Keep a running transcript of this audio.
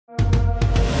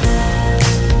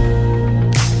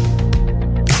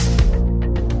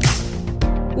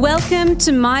Welcome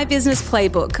to My Business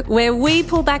Playbook, where we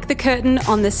pull back the curtain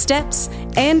on the steps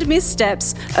and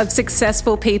missteps of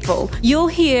successful people. You'll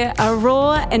hear a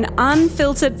raw and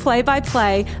unfiltered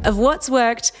play-by-play of what's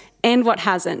worked and what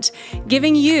hasn't,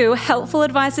 giving you helpful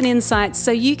advice and insights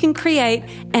so you can create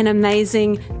an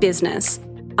amazing business.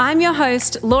 I'm your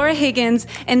host, Laura Higgins,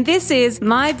 and this is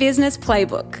My Business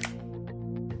Playbook.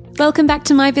 Welcome back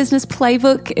to My Business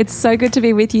Playbook. It's so good to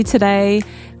be with you today.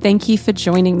 Thank you for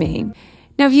joining me.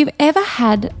 Now, have you ever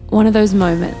had one of those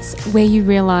moments where you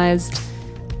realized,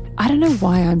 I don't know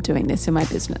why I'm doing this in my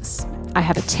business? I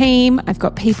have a team, I've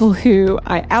got people who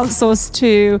I outsource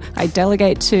to, I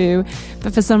delegate to,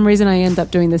 but for some reason I end up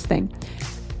doing this thing.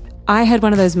 I had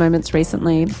one of those moments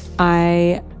recently.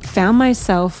 I found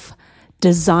myself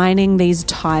designing these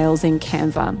tiles in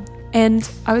Canva, and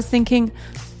I was thinking,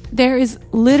 there is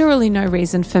literally no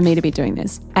reason for me to be doing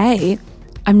this. A,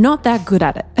 I'm not that good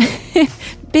at it.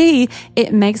 B,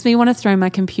 it makes me want to throw my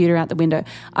computer out the window.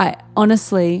 I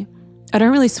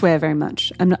don't really swear very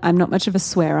much. I'm not much of a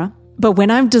swearer. But when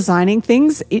I'm designing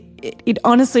things, it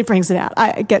honestly brings it out.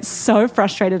 I get so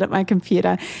frustrated at my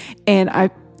computer, and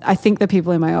I think the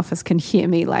people in my office can hear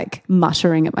me like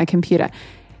muttering at my computer.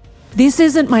 This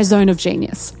isn't my zone of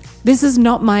genius. This is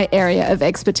not my area of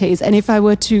expertise. And if I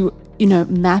were to,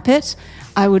 map it,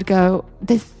 I would go,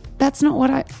 that's not what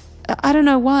I don't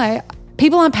know why.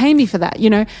 People aren't paying me for that,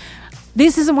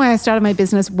 This isn't why I started my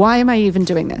business. Why am I even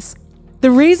doing this?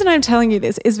 The reason I'm telling you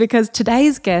this is because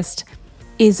today's guest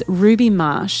is Ruby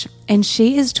Marsh, and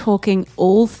she is talking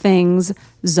all things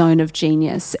zone of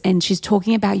genius. And she's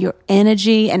talking about your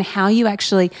energy and how you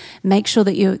actually make sure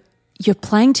that you're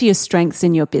playing to your strengths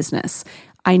in your business.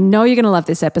 I know you're going to love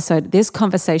this episode. This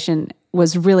conversation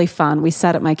was really fun. We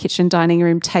sat at my kitchen dining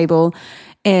room table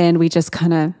and we just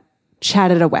kind of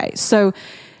chatted away. So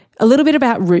a little bit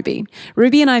about Ruby.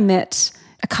 Ruby and I met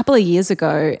a couple of years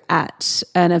ago at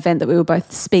an event that we were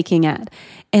both speaking at.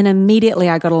 And immediately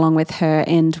I got along with her,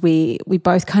 and we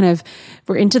both kind of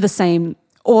were into the same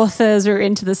authors, we were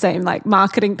into the same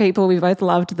marketing people. We both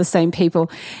loved the same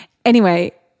people.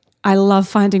 Anyway, I love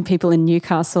finding people in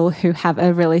Newcastle who have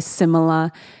a really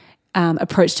similar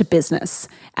approach to business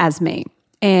as me.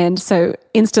 And so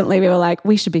instantly we were like,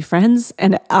 we should be friends.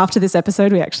 And after this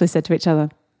episode, we actually said to each other,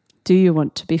 do you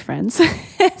want to be friends?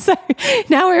 So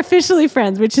now we're officially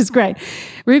friends, which is great.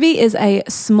 Ruby is a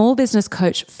small business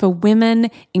coach for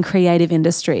women in creative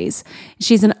industries.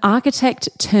 She's an architect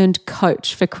turned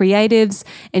coach for creatives,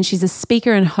 and she's a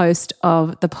speaker and host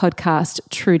of the podcast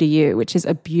True to You, which is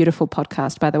a beautiful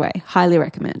podcast, by the way. Highly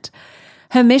recommend.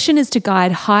 Her mission is to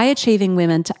guide high-achieving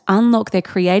women to unlock their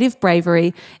creative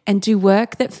bravery and do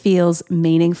work that feels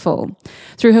meaningful.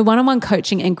 Through her one-on-one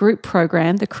coaching and group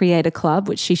program, the Creator Club,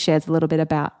 which she shares a little bit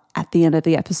about at the end of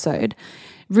the episode,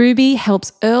 Ruby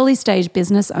helps early-stage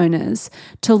business owners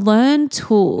to learn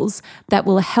tools that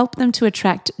will help them to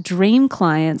attract dream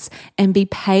clients and be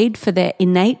paid for their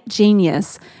innate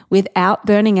genius without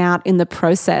burning out in the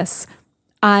process.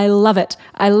 I love it.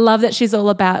 I love that she's all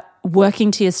about working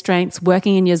to your strengths,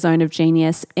 working in your zone of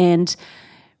genius, and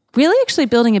really actually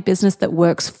building a business that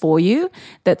works for you,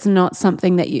 that's not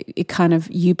something that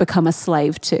you become a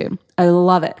slave to. I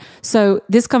love it. So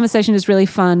this conversation is really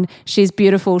fun. She's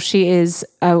beautiful. She has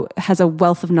a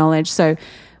wealth of knowledge. So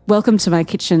welcome to my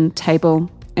kitchen table,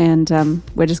 and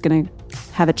we're just going to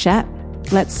have a chat.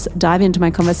 Let's dive into my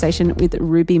conversation with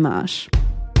Ruby Marsh.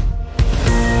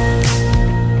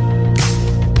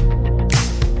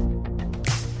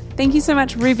 Thank you so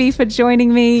much, Ruby, for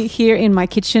joining me here in my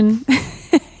kitchen.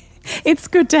 It's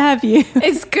good to have you.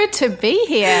 It's good to be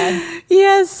here.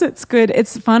 Yes, it's good.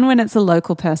 It's fun when it's a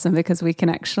local person because we can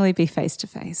actually be face to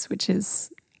face, which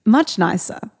is much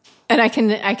nicer. And I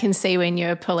can see when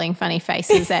you're pulling funny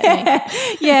faces at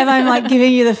me. Yeah, I'm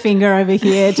giving you the finger over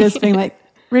here, just being like,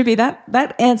 Ruby,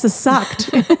 that answer sucked.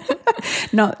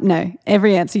 No,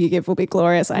 every answer you give will be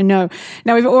glorious. I know.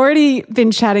 Now, we've already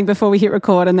been chatting before we hit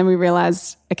record, and then we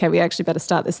realized, okay, we actually better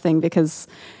start this thing because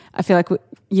I feel like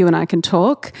you and I can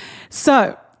talk.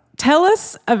 So tell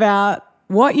us about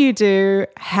what you do,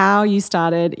 how you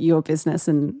started your business,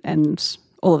 and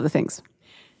all of the things.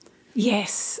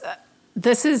 Yes,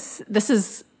 this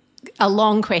is a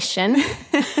long question. Do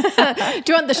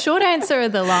you want the short answer or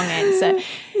the long answer?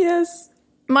 Yes.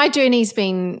 My journey's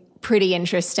been pretty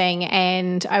interesting,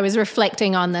 and I was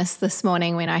reflecting on this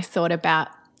morning when I thought about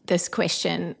this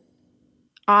question.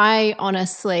 I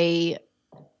honestly,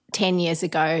 10 years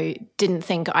ago, didn't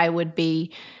think I would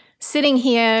be sitting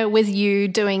here with you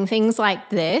doing things like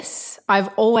this. I've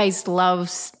always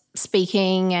loved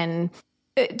speaking and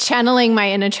channeling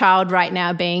my inner child right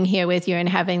now, being here with you and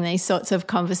having these sorts of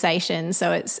conversations.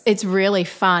 So it's really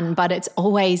fun, but it's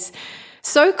always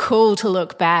so cool to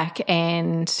look back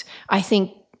and I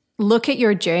think look at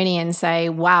your journey and say,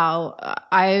 wow,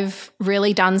 I've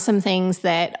really done some things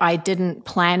that I didn't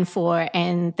plan for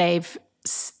and they've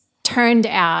turned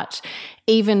out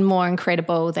even more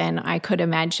incredible than I could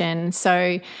imagine.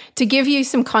 So to give you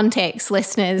some context,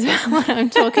 listeners, what I'm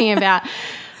talking about,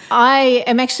 I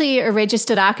am actually a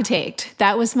registered architect.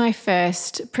 That was my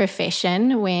first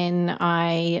profession when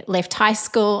I left high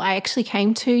school. I actually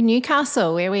came to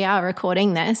Newcastle, where we are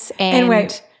recording this. And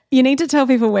wait, you need to tell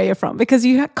people where you're from because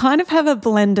you kind of have a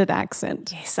blended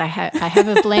accent. Yes, I have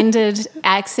a blended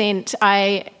accent.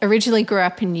 I originally grew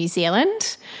up in New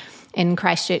Zealand, in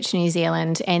Christchurch, New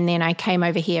Zealand, and then I came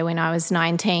over here when I was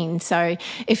 19. So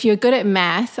if you're good at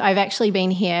math, I've actually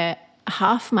been here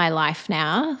half my life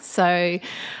now, so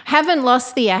haven't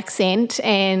lost the accent,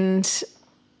 and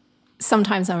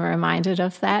sometimes I'm reminded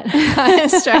of that by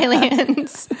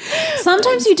Australians.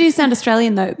 Sometimes you do sound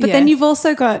Australian though, but then you've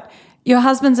also got your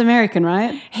husband's American,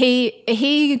 right?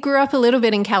 He grew up a little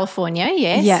bit in California,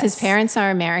 yes. His parents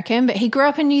are American, but he grew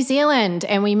up in New Zealand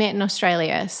and we met in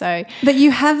Australia. So, but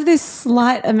you have this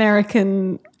slight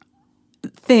American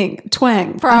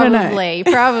twang. Probably.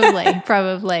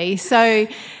 So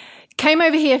came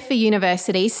over here for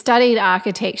university, studied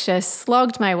architecture,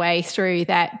 slogged my way through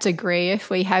that degree. If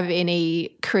we have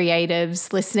any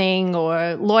creatives listening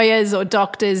or lawyers or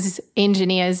doctors,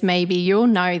 engineers, maybe you'll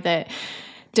know that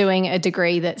doing a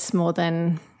degree that's more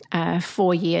than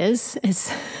 4 years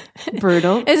is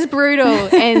brutal.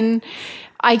 And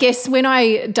I guess when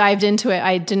I dived into it,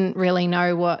 I didn't really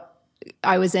know what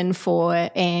I was in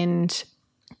for and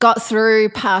got through,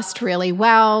 passed really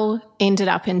well, ended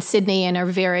up in Sydney in a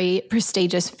very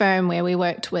prestigious firm where we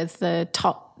worked with the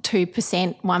top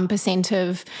 2%, 1%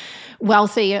 of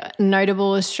wealthy,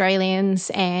 notable Australians,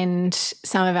 and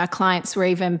some of our clients were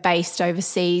even based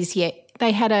overseas, yet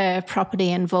they had a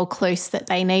property in Vaucluse that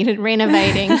they needed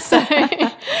renovating. So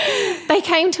they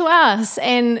came to us,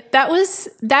 and that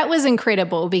was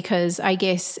incredible because I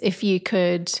guess if you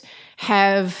could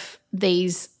have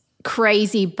these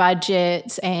crazy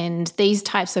budgets and these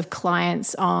types of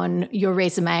clients on your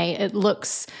resume, it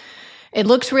looks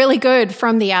really good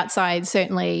from the outside.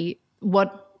 Certainly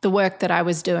what the work that I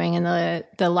was doing and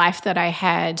the life that I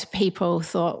had, people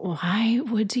thought, why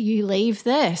would you leave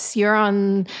this? You're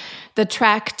on the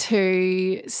track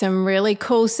to some really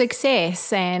cool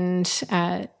success. And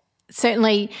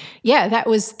certainly, that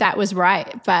was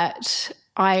right. But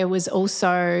I was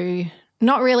also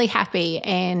not really happy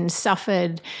and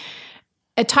suffered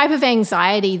a type of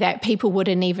anxiety that people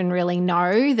wouldn't even really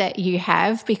know that you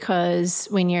have, because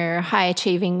when you're a high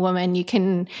achieving woman, you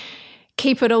can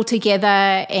keep it all together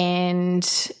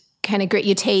and kind of grit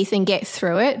your teeth and get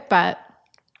through it. But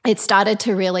it started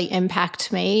to really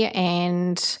impact me,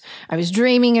 and I was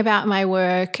dreaming about my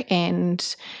work,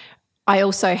 and I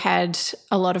also had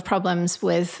a lot of problems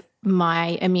with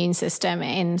my immune system.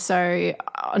 And so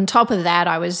on top of that,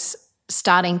 I was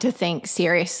starting to think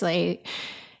seriously,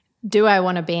 do I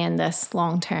want to be in this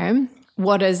long term?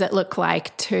 What does it look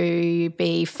like to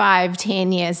be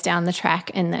 5-10 years down the track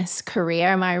in this career?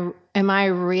 Am I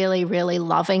really, really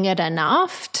loving it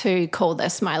enough to call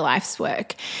this my life's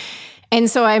work? And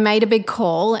so I made a big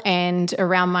call, and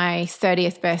around my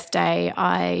 30th birthday,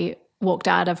 I walked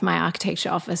out of my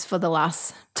architecture office for the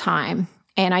last time.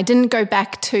 And I didn't go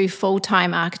back to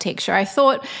full-time architecture. I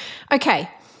thought, okay,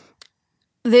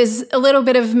 there's a little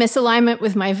bit of misalignment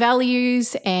with my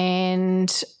values,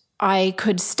 and I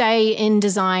could stay in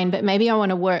design, but maybe I want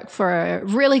to work for a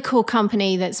really cool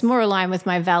company that's more aligned with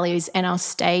my values, and I'll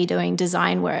stay doing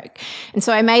design work. And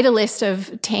so I made a list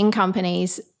of 10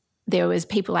 companies. There was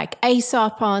people like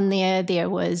Aesop on there. There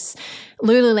was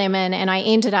Lululemon, and I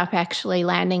ended up actually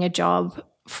landing a job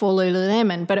for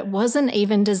Lululemon, but it wasn't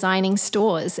even designing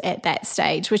stores at that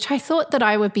stage, which I thought that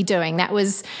I would be doing. That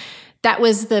was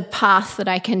the path that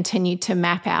I continued to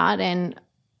map out. And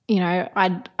you know,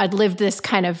 I'd lived this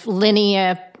kind of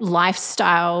linear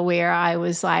lifestyle where I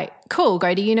was like, cool,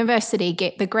 go to university,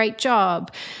 get the great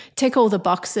job, tick all the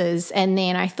boxes. And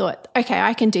then I thought, okay,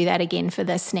 I can do that again for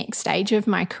this next stage of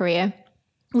my career.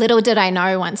 Little did I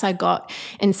know once I got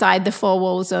inside the four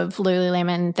walls of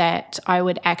Lululemon that I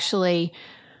would actually,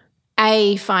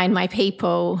 A, find my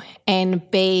people, and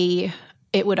B,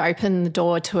 it would open the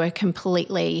door to a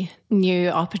completely new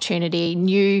opportunity,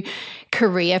 new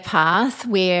career path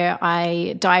where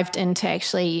I dived into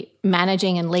actually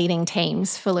managing and leading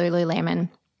teams for Lululemon.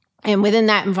 And within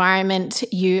that environment,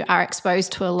 you are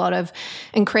exposed to a lot of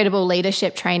incredible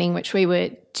leadership training, which we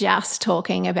were just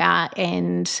talking about.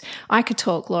 And I could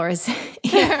talk Laura's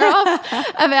ear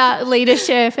off about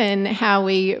leadership and how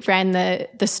we ran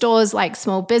the stores like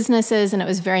small businesses. And it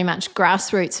was very much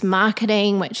grassroots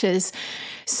marketing, which is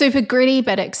super gritty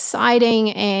but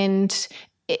exciting. And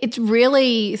it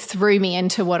really threw me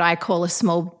into what I call a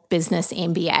small business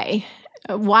MBA.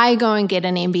 Why go and get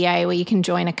an MBA where you can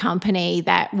join a company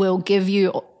that will give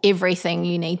you everything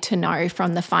you need to know,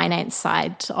 from the finance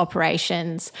side to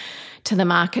operations to the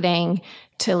marketing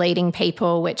to leading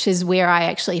people, which is where I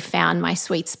actually found my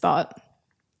sweet spot.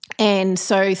 And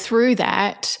so through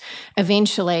that,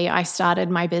 eventually I started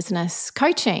my business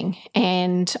coaching,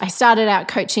 and I started out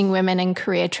coaching women in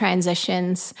career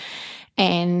transitions,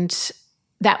 and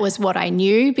that was what I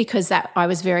knew because that I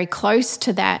was very close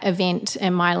to that event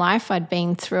in my life. I'd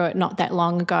been through it not that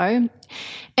long ago.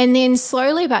 And then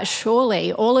slowly but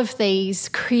surely, all of these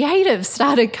creatives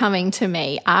started coming to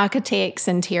me, architects,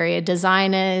 interior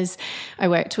designers. I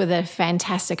worked with a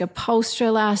fantastic upholsterer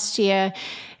last year.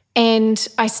 And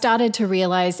I started to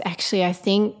realize, actually, I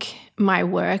think my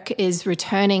work is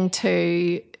returning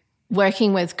to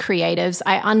working with creatives.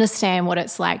 I understand what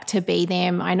it's like to be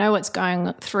them. I know what's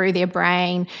going through their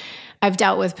brain. I've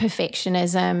dealt with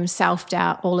perfectionism,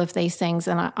 self-doubt, all of these things,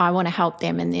 and I want to help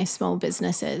them in their small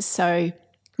businesses. So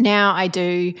now I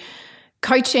do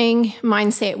coaching,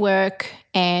 mindset work,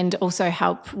 and also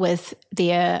help with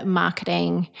their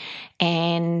marketing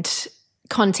and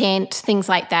content, things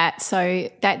like that. So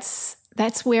that's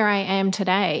where I am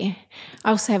today. I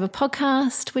also have a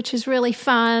podcast, which is really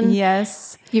fun.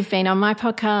 Yes. You've been on my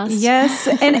podcast. Yes.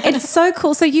 And it's so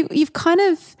cool. So you've kind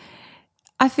of,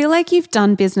 I feel like you've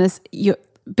done business, you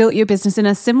built your business in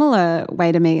a similar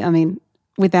way to me. I mean,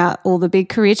 without all the big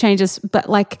career changes, but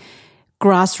like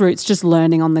grassroots, just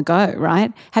learning on the go,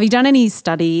 right? Have you done any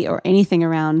study or anything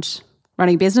around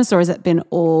running business, or has it been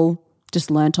all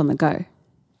just learnt on the go?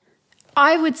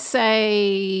 I would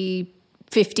say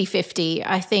 50-50.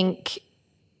 I think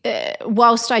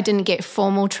whilst I didn't get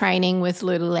formal training with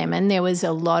Lululemon, there was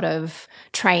a lot of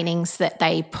trainings that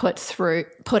they put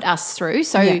us through.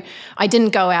 So I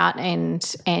didn't go out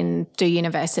and do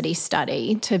university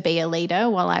study to be a leader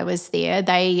while I was there.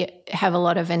 They have a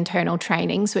lot of internal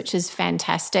trainings, which is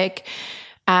fantastic.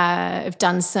 I've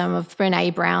done some of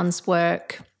Brene Brown's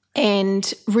work,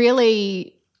 and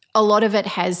really a lot of it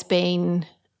has been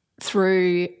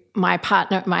through my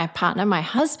husband.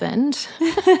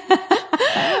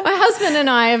 My husband and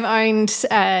I have owned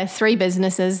 3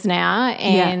 businesses now,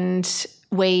 and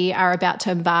we are about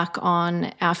to embark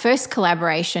on our first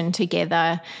collaboration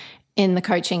together in the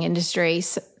coaching industry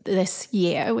this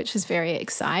year, which is very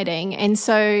exciting. And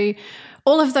so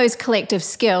all of those collective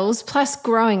skills, plus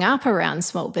growing up around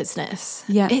small business,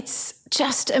 it's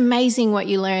just amazing what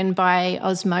you learn by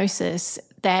osmosis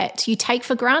that you take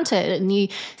for granted. And you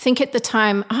think at the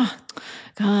time, oh,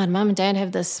 God, mum and dad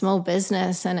have this small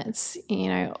business and it's,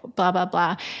 blah, blah,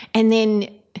 blah. And then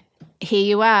here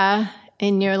you are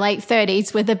in your late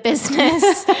 30s with a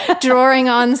business, drawing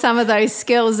on some of those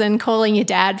skills and calling your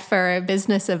dad for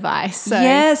business advice. So,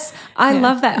 yes, I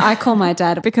love that. I call my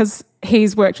dad because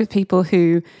he's worked with people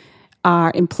who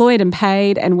are employed and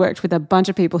paid, and worked with a bunch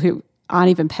of people who aren't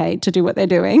even paid to do what they're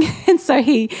doing. And so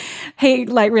he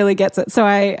like really gets it. So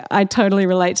I totally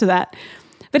relate to that.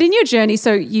 But in your journey,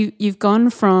 so you've gone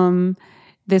from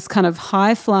this kind of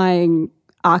high-flying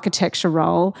architecture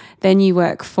role, then you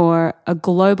work for a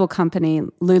global company,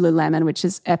 Lululemon, which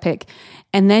is epic,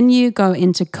 and then you go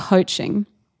into coaching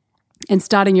and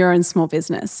starting your own small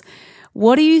business.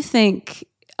 What do you think,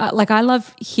 I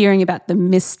love hearing about the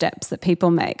missteps that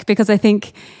people make, because I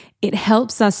think it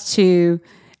helps us to,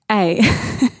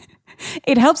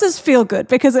 it helps us feel good,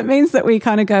 because it means that we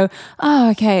kind of go,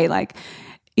 oh, okay, like,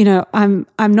 I'm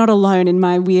not alone in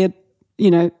my weird,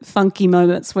 funky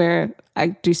moments where I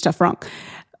do stuff wrong.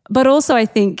 But also I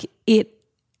think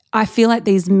I feel like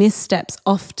these missteps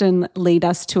often lead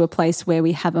us to a place where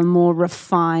we have a more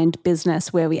refined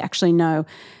business, where we actually know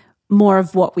more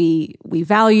of what we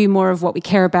value, more of what we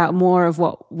care about, more of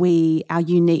what our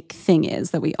unique thing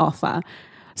is that we offer.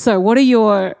 So what are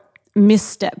your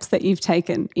missteps that you've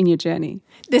taken in your journey?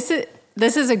 This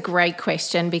is a great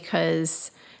question,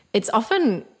 because it's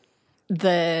often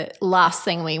the last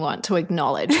thing we want to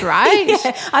acknowledge, right?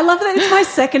 I love that. It's my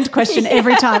second question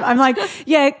every time. I'm like,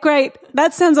 yeah, great.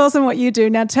 That sounds awesome what you do.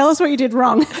 Now tell us what you did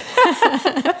wrong.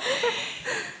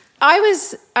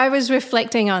 I was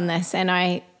reflecting on this, and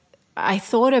I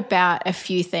thought about a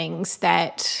few things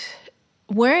that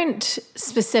weren't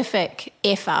specific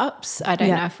F-ups. I don't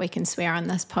know if we can swear on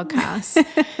this podcast.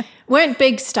 Weren't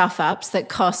big stuff-ups that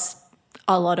cost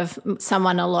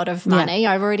someone a lot of money.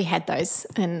 I've already had those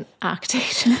in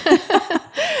architecture.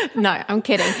 No, I'm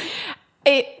kidding.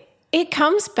 It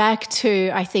comes back to,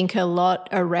 I think, a lot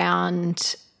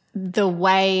around the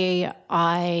way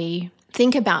I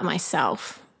think about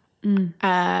myself.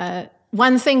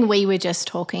 One thing we were just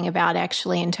talking about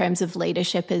actually in terms of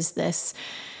leadership is this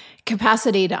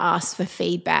capacity to ask for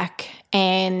feedback.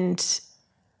 And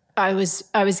I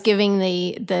was giving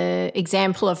the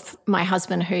example of my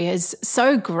husband, who is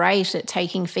so great at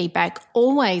taking feedback,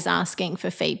 always asking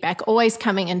for feedback, always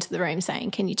coming into the room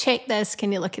saying, can you check this?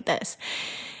 Can you look at this?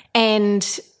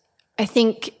 And I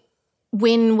think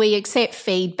when we accept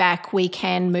feedback, we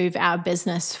can move our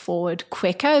business forward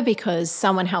quicker because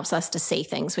someone helps us to see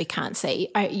things we can't see.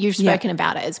 You've spoken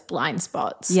about it as blind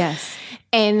spots. Yes.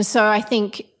 And so I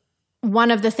think one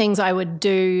of the things I would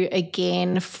do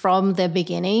again from the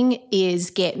beginning is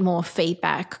get more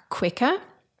feedback quicker.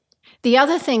 The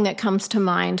other thing that comes to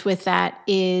mind with that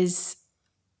is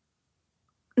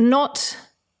not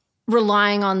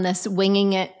relying on this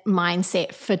winging it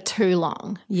mindset for too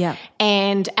long. Yeah.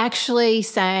 And actually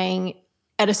saying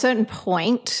at a certain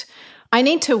point, I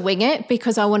need to wing it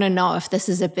because I want to know if this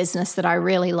is a business that I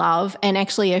really love and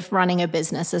actually if running a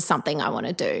business is something I want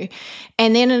to do.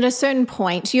 And then at a certain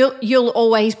point, you'll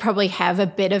always probably have a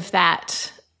bit of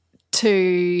that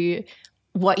to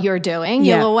what you're doing.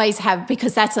 You'll always have,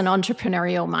 because that's an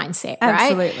entrepreneurial mindset,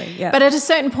 right? Absolutely, yeah. But at a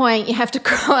certain point, you have to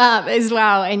grow up as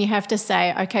well and you have to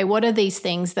say, okay, what are these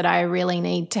things that I really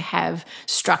need to have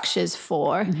structures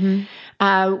for?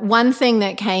 One thing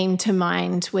that came to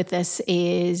mind with this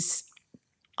is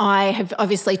I have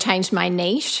obviously changed my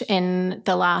niche in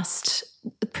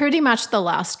pretty much the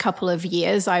last couple of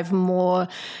years. I've more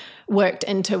moved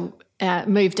into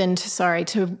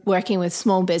working with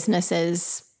small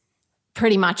businesses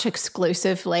pretty much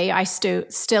exclusively. I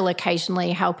still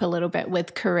occasionally help a little bit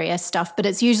with career stuff, but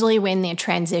it's usually when they're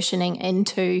transitioning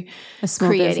into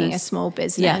creating a small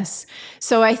business. Yeah.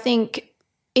 So I think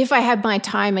if I had my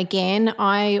time again,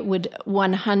 I would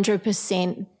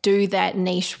 100% do that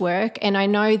niche work. And I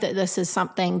know that this is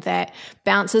something that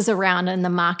bounces around in the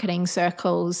marketing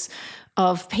circles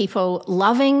of people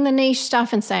loving the niche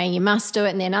stuff and saying you must do it,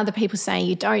 and then other people saying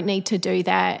you don't need to do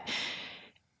that.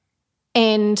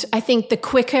 And I think the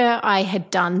quicker I had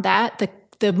done that,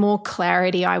 the more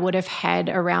clarity I would have had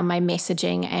around my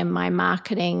messaging and my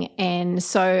marketing. And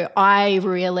so I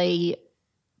really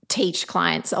teach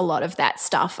clients a lot of that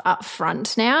stuff up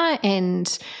front now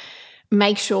and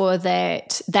make sure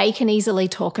that they can easily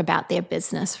talk about their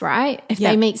business, right? If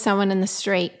they meet someone in the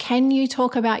street, can you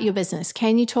talk about your business?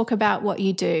 Can you talk about what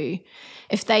you do?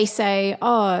 If they say,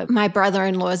 oh, my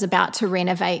brother-in-law is about to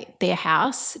renovate their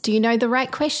house, do you know the right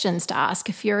questions to ask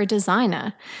if you're a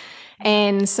designer?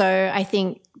 And so I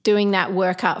think doing that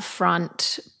work up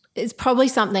front is probably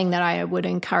something that I would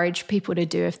encourage people to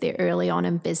do if they're early on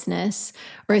in business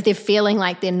or if they're feeling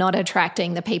like they're not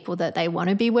attracting the people that they want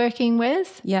to be working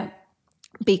with. Yeah.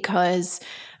 Because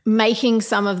making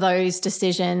some of those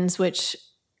decisions, which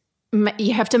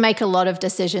you have to make a lot of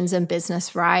decisions in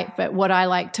business, right? But what I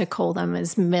like to call them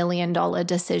is $1 million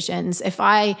decisions. If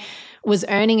I was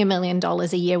earning $1 million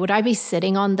a year, would I be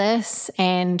sitting on this?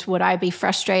 And would I be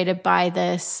frustrated by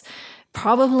this?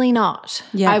 Probably not.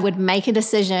 Yeah. I would make a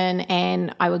decision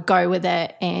and I would go with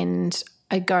it and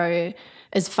I'd go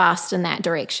as fast in that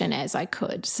direction as I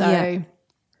could. So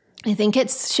I think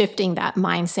it's shifting that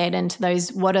mindset into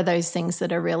those, what are those things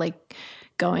that are really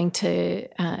going to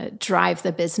drive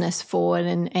the business forward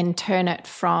and turn it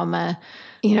from a,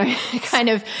 kind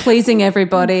of pleasing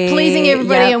everybody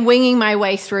and winging my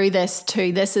way through this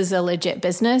to this is a legit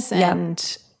business.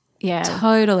 And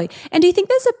totally. And do you think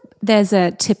there's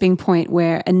a tipping point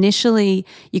where initially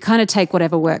you kind of take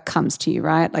whatever work comes to you,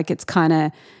 right? Like it's kind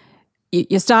of,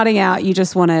 you're starting out, you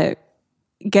just want to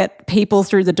get people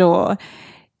through the door.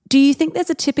 Do you think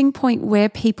there's a tipping point where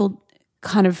people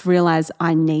kind of realize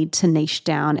I need to niche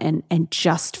down and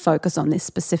just focus on this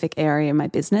specific area in my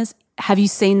business? Have you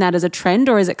seen that as a trend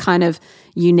or is it kind of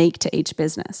unique to each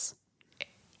business?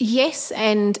 Yes,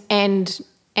 and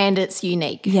it's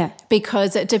unique. Yeah.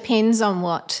 Because it depends on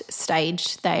what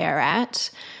stage they are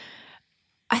at.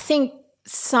 I think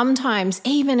sometimes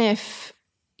even if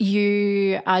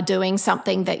you are doing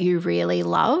something that you really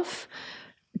love,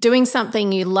 doing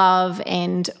something you love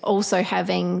and also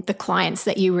having the clients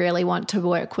that you really want to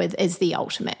work with is the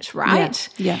ultimate, right?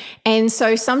 Yeah. And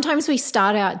so sometimes we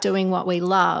start out doing what we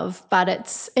love, but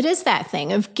it is that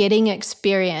thing of getting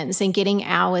experience and getting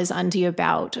hours under your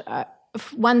belt.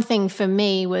 one thing for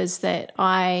me was that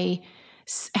I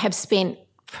have spent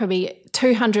probably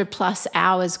 200 plus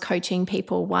hours coaching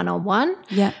people one-on-one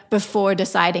before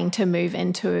deciding to move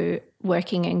into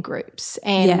working in groups.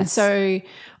 And so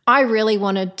I really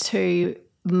wanted to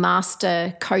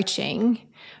master coaching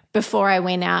before I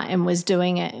went out and was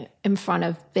doing it in front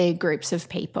of big groups of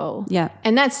people. Yeah.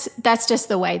 And that's just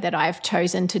the way that I've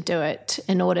chosen to do it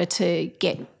in order to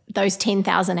get those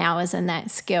 10,000 hours in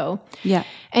that skill. Yeah.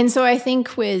 And so I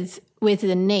think with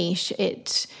the niche,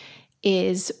 it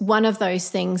is one of those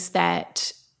things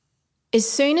that as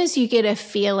soon as you get a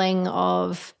feeling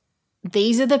of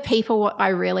these are the people I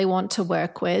really want to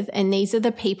work with and these are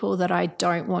the people that I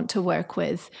don't want to work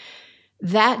with,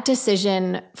 that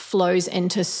decision flows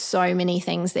into so many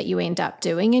things that you end up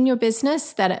doing in your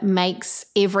business that it makes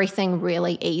everything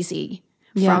really easy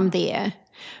from there.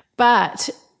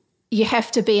 But you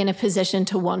have to be in a position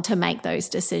to want to make those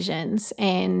decisions.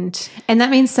 And that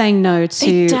means saying no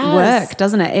to work,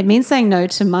 doesn't it? It means saying no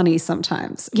to money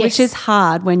sometimes, which is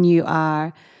hard when you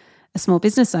are a small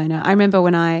business owner. I remember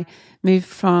when I moved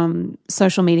from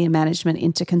social media management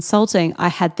into consulting, I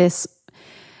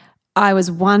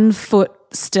was 1 foot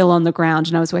still on the ground,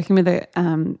 and I was working with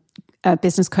a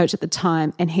business coach at the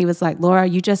time, and he was like, Laura,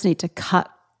 you just need to cut.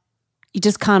 You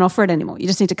just can't offer it anymore. You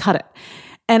just need to cut it.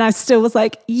 And I still was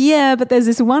like, yeah, but there's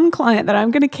this one client that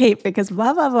I'm going to keep because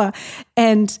blah, blah, blah.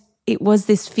 And it was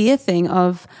this fear thing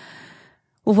of,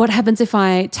 well, what happens if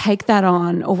I take that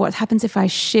on, or what happens if I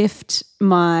shift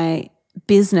my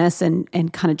business and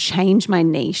kind of change my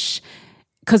niche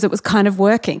because it was kind of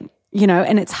working,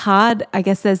 and it's hard. I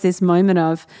guess there's this moment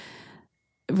of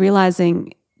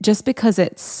realizing just because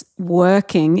it's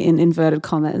working in inverted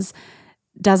commas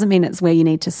doesn't mean it's where you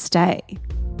need to stay.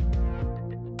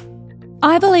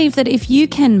 I believe that if you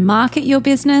can market your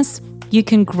business, you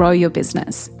can grow your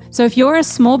business. So if you're a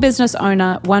small business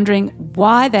owner wondering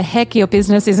why the heck your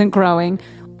business isn't growing,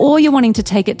 or you're wanting to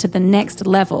take it to the next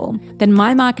level, then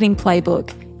My Marketing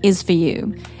Playbook is for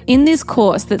you. In this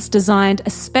course that's designed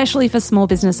especially for small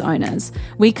business owners,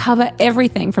 we cover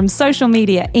everything from social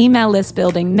media, email list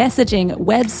building, messaging,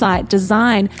 website,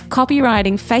 design,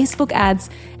 copywriting, Facebook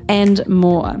ads, and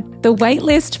more. The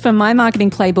waitlist for My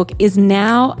Marketing Playbook is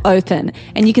now open,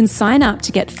 and you can sign up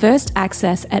to get first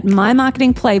access at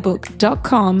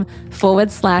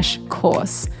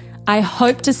mymarketingplaybook.com/course. I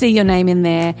hope to see your name in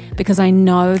there because I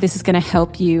know this is going to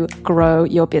help you grow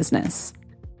your business.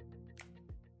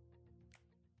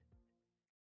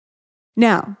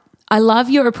 Now, I love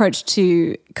your approach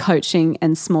to coaching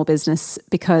and small business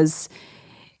because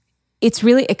it's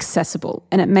really accessible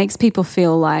and it makes people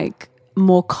feel like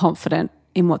more confident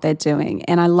in what they're doing.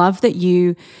 And I love that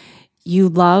you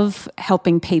love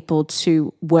helping people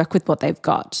to work with what they've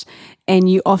got. And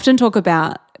you often talk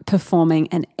about performing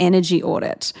an energy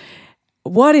audit.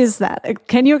 What is that?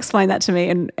 Can you explain that to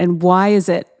me? And why is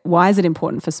it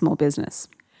important for small business?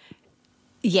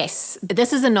 Yes,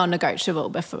 this is a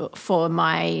non-negotiable for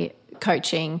my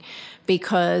coaching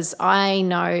because I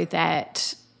know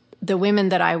that the women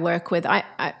that I work with,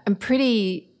 I'm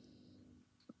pretty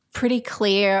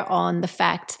clear on the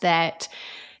fact that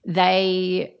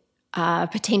they are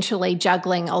potentially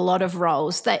juggling a lot of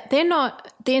roles, that they're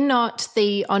not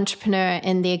the entrepreneur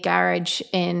in their garage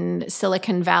in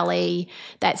Silicon Valley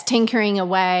that's tinkering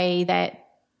away, that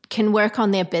can work on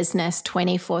their business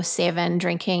 24/7,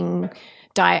 drinking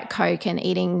Diet Coke and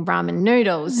eating ramen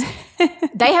noodles.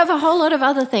 They have a whole lot of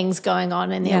other things going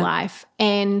on in their life.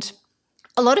 And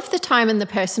a lot of the time in the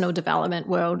personal development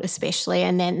world especially,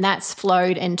 and then that's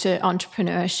flowed into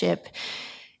entrepreneurship,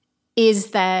 is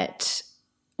that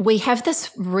we have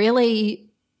this really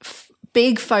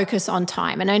big focus on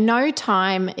time. And I know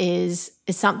time is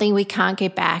something we can't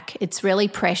get back. It's really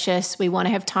precious. We want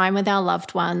to have time with our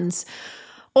loved ones.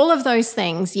 All of those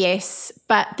things, yes.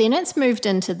 But then it's moved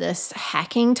into this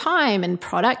hacking time and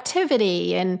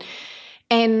productivity. And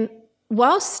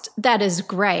whilst that is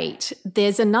great,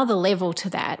 there's another level to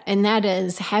that, and that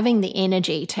is having the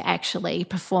energy to actually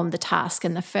perform the task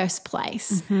in the first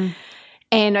place. Mm-hmm.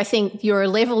 And I think your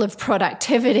level of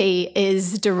productivity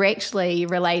is directly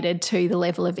related to the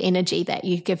level of energy that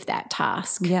you give that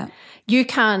task. Yeah. You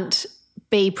can't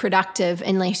be productive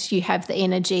unless you have the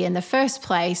energy in the first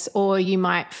place, or you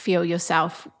might feel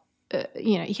yourself,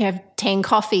 you have 10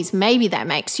 coffees, maybe that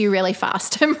makes you really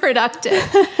fast and productive.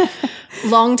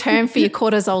 Long term for your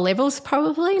cortisol levels,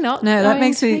 probably not. No, that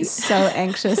makes me so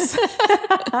anxious.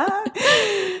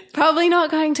 Probably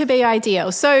not going to be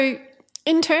ideal. So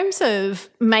In terms of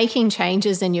making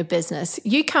changes in your business,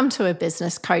 you come to a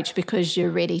business coach because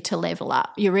you're ready to level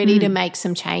up. You're ready to make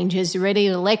some changes. You're ready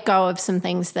to let go of some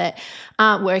things that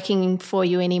aren't working for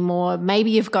you anymore. Maybe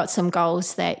you've got some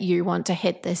goals that you want to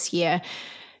hit this year.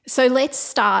 So let's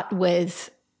start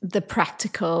with the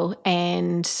practical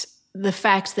and the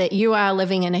fact that you are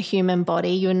living in a human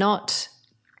body. You're not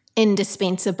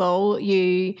indispensable.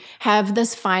 You have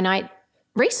this finite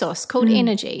resource called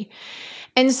energy.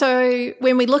 And so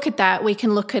when we look at that, we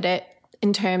can look at it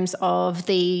in terms of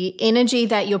the energy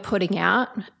that you're putting out,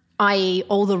 i.e.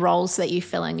 all the roles that you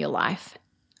fill in your life: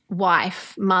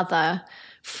 wife, mother,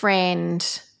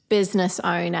 friend, business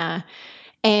owner.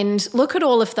 And look at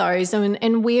all of those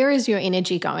and where is your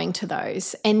energy going to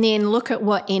those? And then look at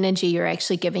what energy you're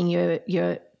actually giving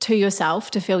to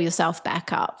yourself to fill yourself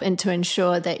back up and to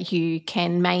ensure that you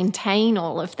can maintain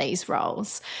all of these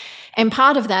roles. And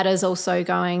part of that is also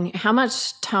going, how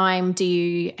much time do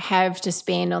you have to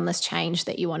spend on this change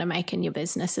that you want to make in your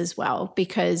business as well?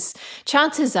 Because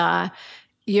chances are,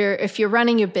 if you're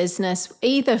running your business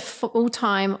either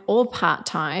full-time or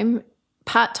part-time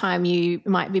you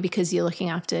might be because you're looking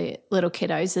after little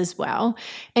kiddos as well.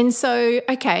 And so,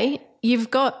 okay,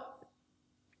 you've got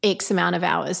X amount of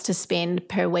hours to spend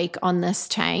per week on this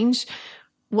change.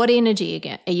 What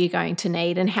energy are you going to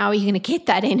need, and how are you going to get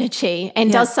that energy?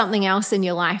 And does something else in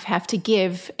your life have to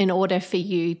give in order for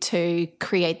you to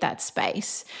create that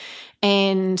space?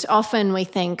 And often we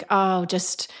think, I'll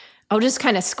just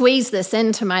kind of squeeze this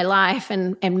into my life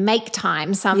and make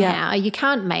time somehow. You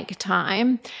can't make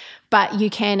time, but you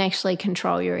can actually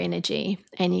control your energy,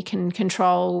 and you can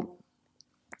control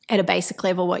at a basic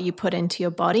level what you put into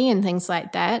your body and things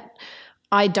like that.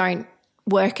 I don't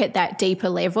work at that deeper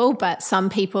level, but some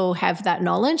people have that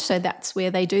knowledge, so that's where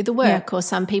they do the work. Or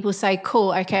some people say,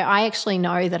 cool, okay, I actually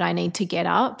know that I need to get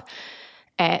up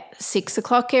at 6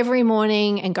 o'clock every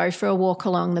morning and go for a walk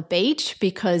along the beach,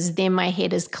 because then my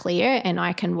head is clear and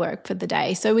I can work for the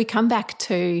day. So we come back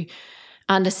to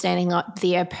understanding what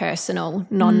their personal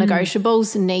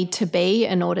non-negotiables need to be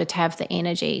in order to have the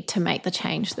energy to make the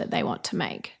change that they want to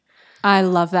make. I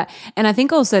love that. And I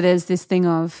think also there's this thing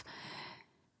of,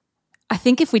 I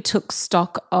think if we took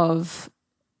stock of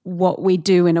what we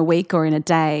do in a week or in a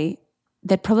day,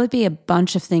 there'd probably be a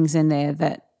bunch of things in there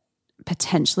that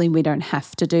potentially we don't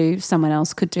have to do, someone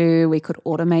else could do. We could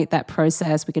automate that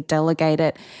process, we could delegate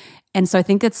it. And so I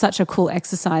think it's such a cool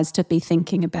exercise to be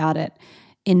thinking about it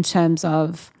in terms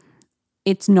of,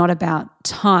 it's not about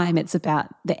time, it's about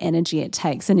the energy it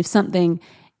takes. And if something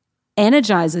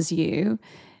energizes you,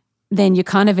 then you're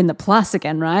kind of in the plus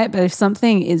again, right? But if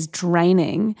something is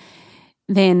draining,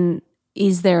 then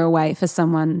is there a way for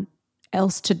someone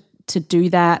else to do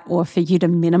that, or for you to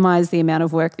minimize the amount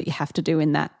of work that you have to do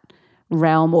in that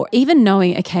realm? Or even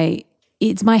knowing, okay,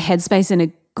 it's my headspace in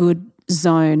a good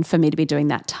zone for me to be doing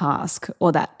that task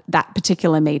or that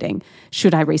particular meeting.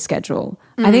 Should I reschedule?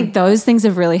 I think those things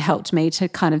have really helped me to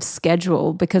kind of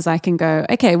schedule, because I can go,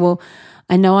 okay, well,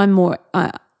 I know I'm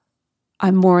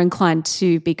more inclined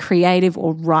to be creative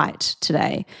or write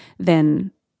today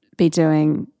than be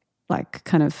doing like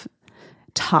kind of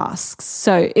tasks.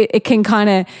 So it can kind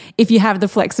of, if you have the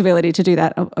flexibility to do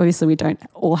that, obviously we don't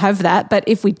all have that, but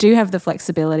if we do have the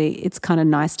flexibility, it's kind of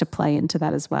nice to play into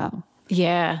that as well.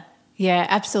 Yeah,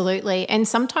 absolutely. And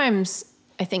sometimes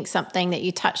I think something that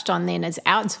you touched on then is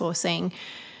outsourcing.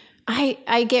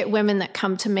 I get women that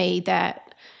come to me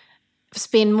that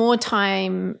spend more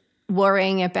time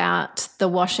worrying about the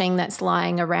washing that's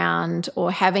lying around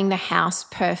or having the house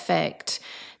perfect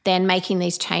than making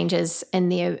these changes in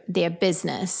their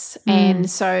business. And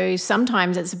so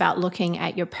sometimes it's about looking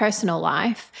at your personal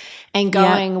life and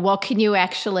going, what can you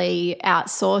actually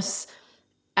outsource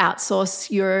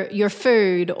your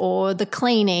food or the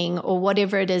cleaning or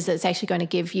whatever it is that's actually going to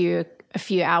give you a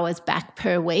few hours back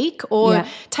per week, or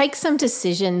take some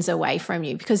decisions away from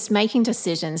you, because making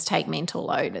decisions take mental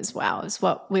load as well, is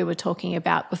what we were talking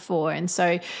about before. And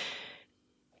so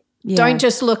don't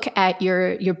just look at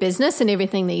your business and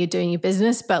everything that you do in your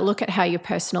business, but look at how your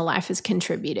personal life is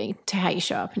contributing to how you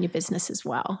show up in your business as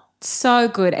well. So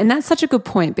good. And that's such a good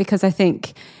point, because I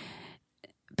think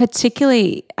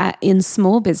particularly in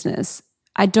small business,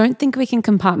 I don't think we can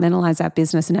compartmentalize our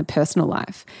business and our personal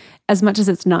life as much as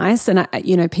it's nice. And,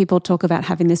 people talk about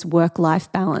having this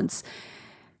work-life balance.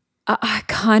 I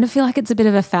kind of feel like it's a bit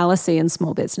of a fallacy in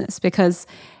small business, because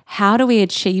how do we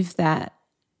achieve that?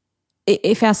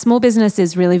 If our small business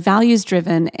is really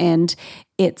values-driven and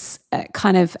it's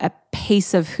kind of a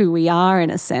piece of who we are in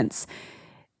a sense,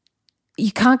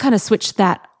 you can't kind of switch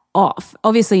that off.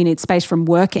 Obviously, you need space from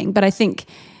working, but I think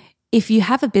if you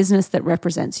have a business that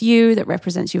represents you, that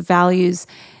represents your values,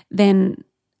 then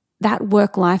that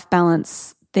work-life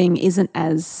balance thing isn't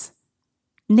as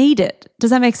needed. Does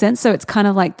that make sense? So it's kind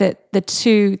of like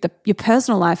your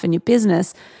personal life and your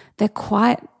business, they're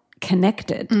quite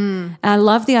connected. And I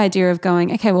love the idea of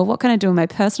going, okay, well, what can I do in my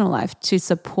personal life to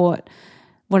support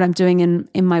what I'm doing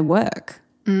in my work?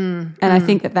 And I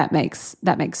think that makes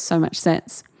so much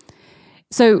sense.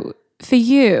 So for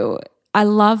you, I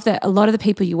love that a lot of the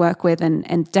people you work with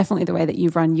and definitely the way that you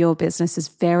run your business is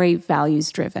very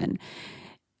values driven.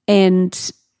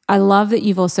 And I love that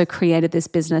you've also created this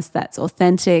business that's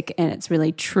authentic and it's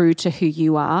really true to who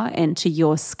you are and to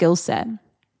your skill set.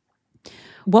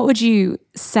 What would you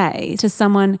say to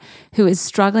someone who is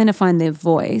struggling to find their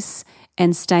voice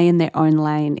and stay in their own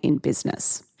lane in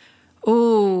business?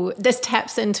 Ooh, this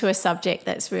taps into a subject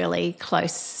that's really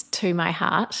close to my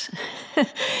heart.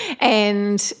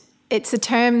 And it's a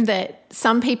term that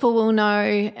some people will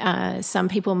know, some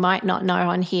people might not know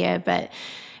on here, but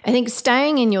I think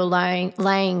staying in your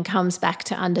lane comes back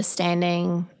to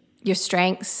understanding your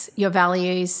strengths, your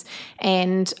values,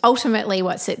 and ultimately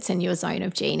what sits in your zone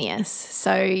of genius.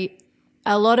 So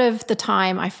a lot of the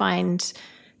time I find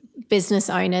business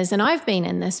owners, and I've been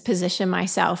in this position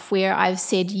myself, where I've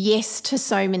said yes to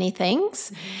so many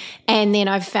things, and then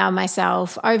I've found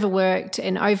myself overworked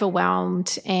and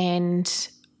overwhelmed and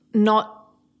not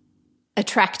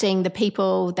attracting the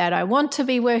people that I want to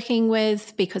be working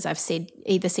with because I've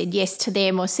either said yes to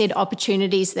them or said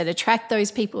opportunities that attract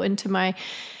those people into my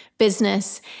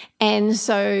business. And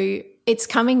so it's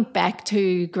coming back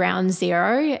to ground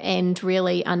zero and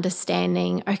really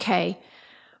understanding, okay,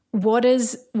 what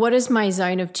is my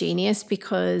zone of genius?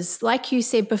 Because like you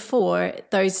said before,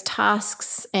 those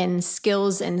tasks and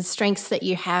skills and strengths that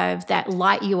you have that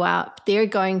light you up, they're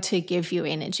going to give you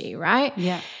energy, right?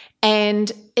 Yeah.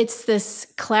 And it's this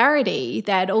clarity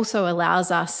that also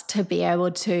allows us to be able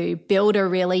to build a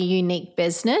really unique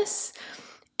business.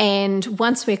 And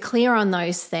once we're clear on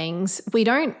those things, we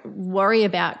don't worry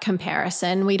about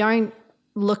comparison. We don't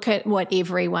look at what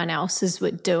everyone else is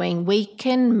doing. We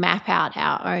can map out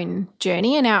our own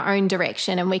journey and our own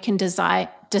direction, and we can decide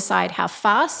how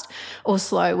fast or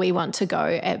slow we want to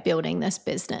go at building this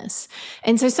business.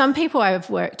 And so some people I've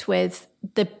worked with,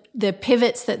 the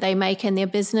pivots that they make in their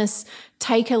business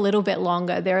take a little bit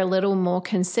longer. They're a little more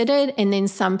considered. And then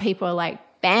some people are like,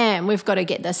 bam, we've got to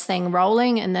get this thing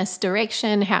rolling in this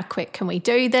direction. How quick can we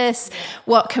do this?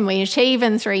 What can we achieve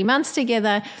in 3 months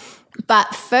together?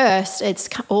 But first, it's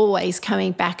always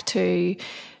coming back to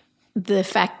the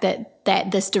fact that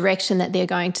this direction that they're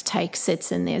going to take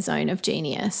sits in their zone of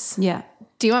genius. Yeah.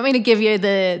 Do you want me to give you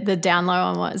the down low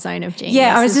on what zone of genius is?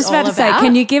 Yeah, I was just about to say,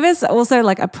 can you give us also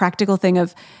like a practical thing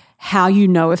of how you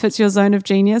know if it's your zone of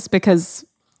genius? Because,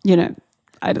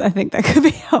 I think that could be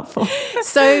helpful.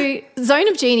 So zone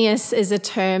of genius is a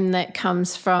term that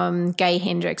comes from Gay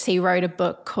Hendricks. He wrote a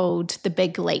book called The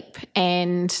Big Leap.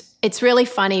 And it's really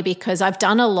funny because I've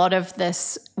done a lot of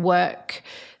this work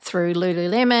through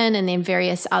Lululemon and then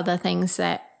various other things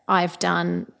that I've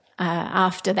done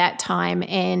after that time.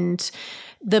 And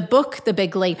the book, The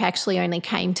Big Leap, actually only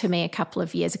came to me a couple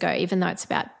of years ago, even though it's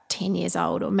about 10 years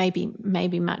old or maybe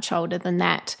much older than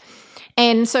that.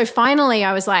 And so finally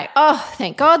I was like, oh,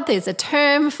 thank God there's a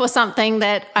term for something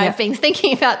that I've been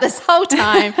thinking about this whole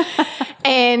time.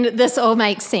 And this all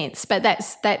makes sense. But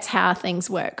that's how things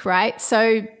work, right?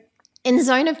 So in the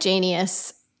zone of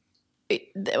genius,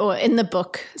 or in the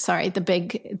book,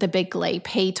 The Big Leap,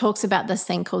 he talks about this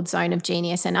thing called zone of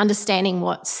genius and understanding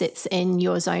what sits in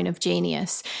your zone of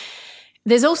genius.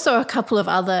 There's also a couple of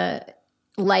other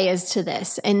layers to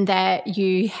this, in that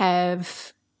you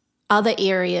have other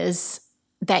areas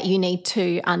that you need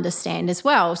to understand as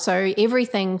well. So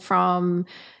everything from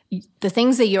the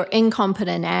things that you're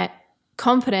incompetent at,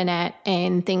 competent at,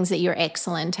 and things that you're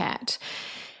excellent at.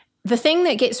 The thing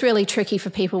that gets really tricky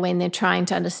for people when they're trying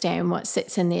to understand what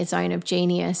sits in their zone of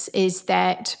genius is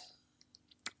that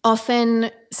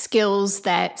often skills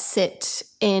that sit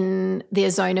in their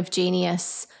zone of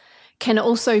genius can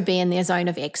also be in their zone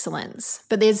of excellence.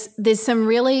 But there's some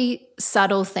really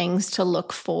subtle things to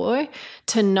look for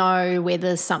to know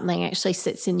whether something actually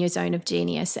sits in your zone of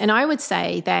genius. And I would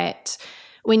say that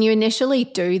when you initially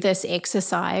do this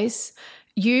exercise,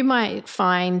 you might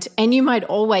find, and you might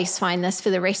always find this for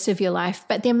the rest of your life,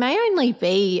 but there may only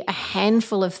be a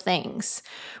handful of things.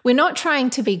 We're not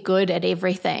trying to be good at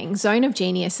everything. Zone of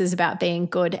genius is about being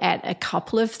good at a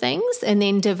couple of things and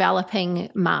then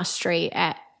developing mastery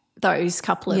at those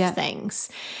couple of things.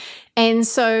 And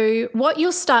so what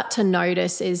you'll start to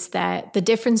notice is that the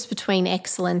difference between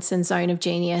excellence and zone of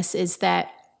genius is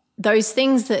that those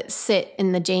things that sit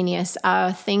in the genius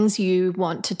are things you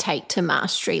want to take to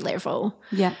mastery level.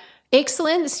 Yeah.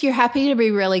 Excellence, you're happy to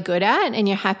be really good at, and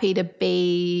you're happy to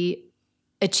be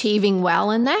achieving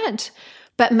well in that.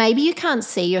 But maybe you can't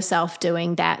see yourself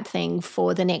doing that thing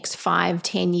for the next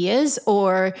 5-10 years,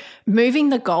 or moving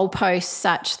the goalposts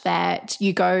such that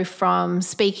you go from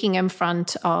speaking in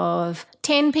front of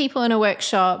 10 people in a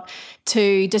workshop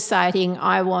to deciding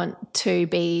I want to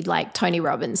be like Tony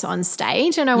Robbins on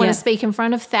stage and I want to speak in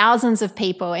front of thousands of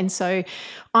people. And so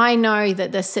I know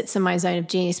that this sits in my zone of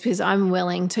genius because I'm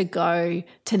willing to go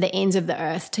to the ends of the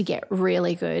earth to get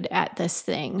really good at this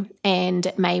thing. And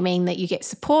it may mean that you get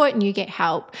support and you get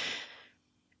help.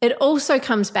 It also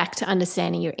comes back to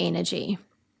understanding your energy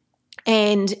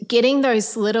and getting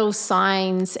those little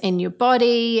signs in your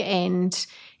body and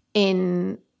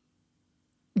in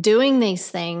doing these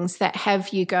things that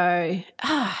have you go,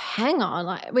 hang on,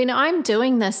 like when I'm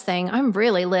doing this thing, I'm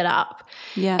really lit up.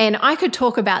 Yeah. And I could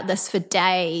talk about this for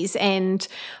days, and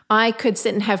I could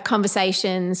sit and have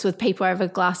conversations with people over a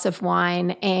glass of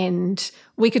wine, and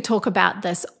we could talk about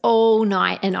this all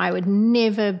night, and I would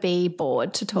never be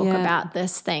bored to talk about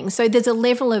this thing. So there's a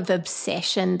level of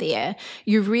obsession there.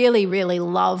 You really, really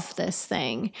love this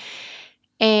thing.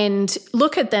 And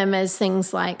look at them as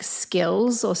things like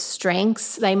skills or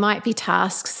strengths. They might be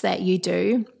tasks that you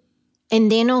do.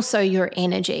 And then also your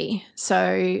energy.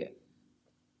 So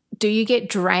do you get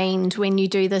drained when you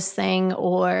do this thing,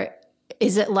 or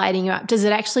is it lighting you up? Does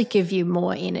it actually give you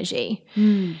more energy?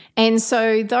 And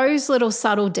so those little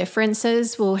subtle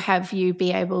differences will have you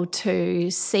be able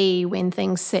to see when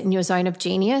things sit in your zone of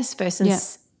genius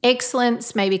versus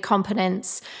excellence, maybe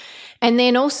competence. And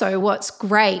then also what's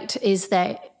great is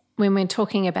that when we're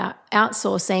talking about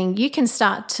outsourcing, you can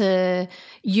start to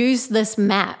use this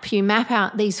map. You map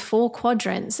out these 4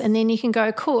 quadrants, and then you can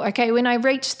go, cool, okay, when I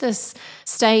reach this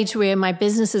stage where my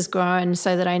business has grown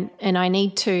so that I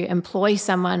need to employ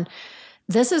someone,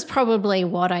 this is probably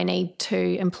what I need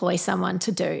to employ someone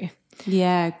to do.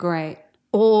 Yeah, great.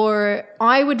 Or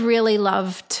I would really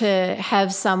love to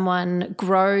have someone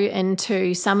grow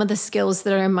into some of the skills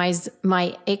that are in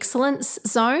my excellence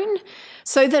zone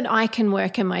so that I can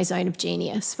work in my zone of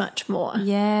genius much more.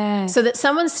 Yeah. So that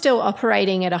someone's still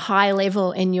operating at a high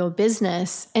level in your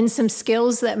business and some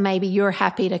skills that maybe you're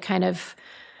happy to kind of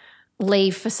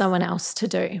leave for someone else to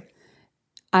do.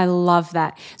 I love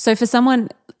that. So for someone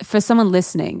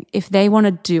listening, if they want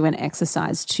to do an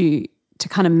exercise to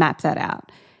kind of map that out,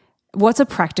 what's a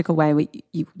practical way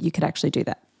you could actually do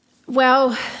that?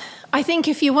 Well, I think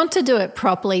if you want to do it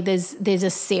properly, there's a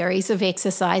series of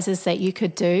exercises that you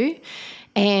could do.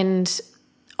 And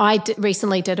I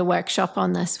recently did a workshop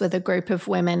on this with a group of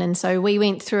women. And so we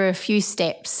went through a few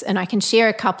steps, and I can share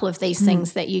a couple of these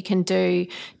things that you can do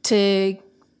to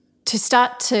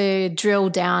start to drill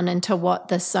down into what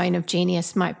the zone of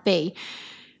genius might be.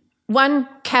 One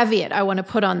caveat I want to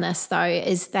put on this, though,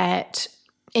 is that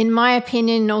in my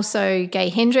opinion, and also Gay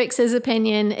Hendricks'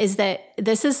 opinion, is that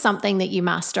this is something that you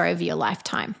master over your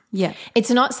lifetime. Yeah.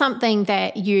 It's not something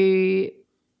that you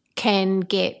can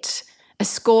get a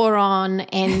score on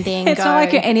and then it's not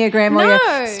like your Enneagram or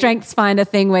your Strengths Finder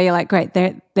thing where you're like, great,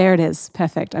 there it is.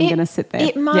 Perfect. I'm going to sit there.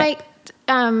 It might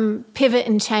pivot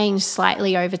and change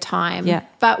slightly over time. Yeah.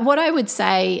 But what I would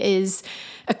say is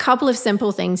a couple of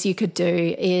simple things you could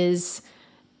do is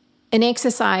an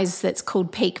exercise that's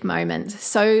called peak moments.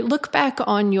 So look back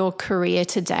on your career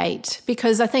to date,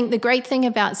 because I think the great thing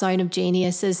about Zone of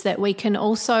Genius is that we can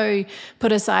also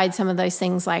put aside some of those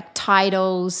things like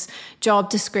titles, job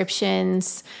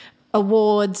descriptions,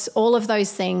 awards, all of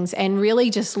those things, and really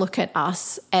just look at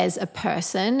us as a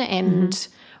person and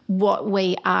what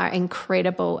we are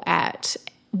incredible at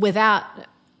without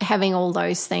having all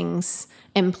those things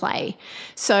in play.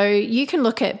 So you can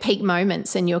look at peak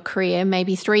moments in your career,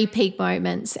 maybe 3 peak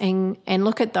moments, and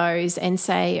look at those and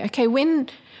say, okay, when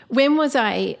was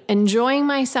I enjoying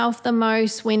myself the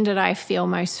most? When did I feel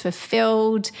most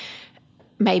fulfilled?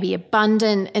 Maybe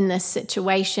abundant in this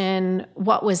situation?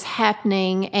 What was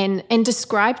happening? And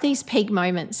describe these peak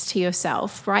moments to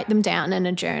yourself. Write them down in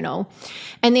a journal.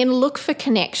 And then look for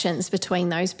connections between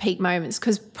those peak moments,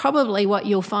 because probably what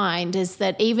you'll find is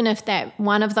that even if that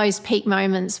one of those peak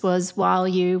moments was while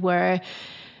you were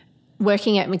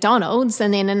working at McDonald's,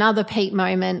 and then another peak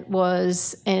moment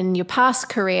was in your past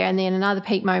career, and then another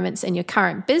peak moments in your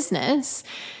current business,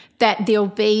 that there'll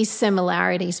be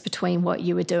similarities between what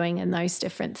you were doing and those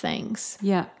different things.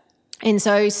 Yeah. And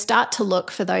so start to look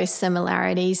for those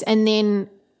similarities. And then,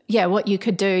 what you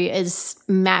could do is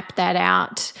map that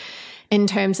out in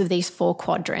terms of these 4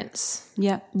 quadrants.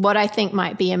 Yeah. What I think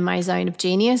might be in my zone of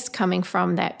genius, coming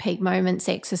from that peak moments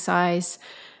exercise,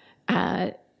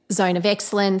 zone of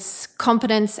excellence,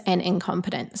 competence and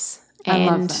incompetence. I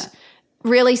love that.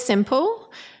 Really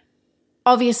simple.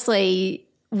 Obviously,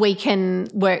 we can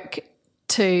work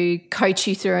to coach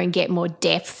you through and get more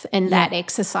depth in that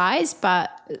exercise, but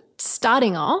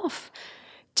starting off,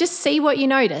 just see what you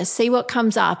notice, see what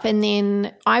comes up, and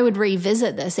then I would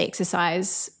revisit this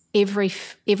exercise every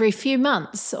few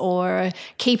months, or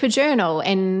keep a journal.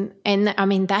 And I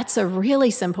mean, that's a really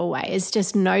simple way, is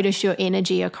just notice your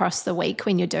energy across the week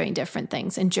when you're doing different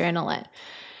things and journal it.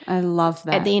 I love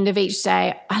that. At the end of each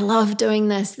day, I love doing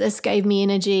this. This gave me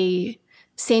energy.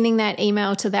 Sending that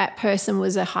email to that person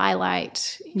was a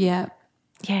highlight. Yeah.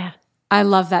 Yeah. I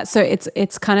love that. So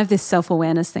it's kind of this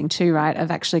self-awareness thing too, right?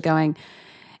 Of actually going,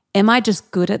 am I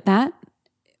just good at that?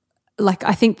 Like,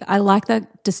 I think I like the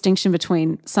distinction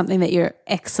between something that you're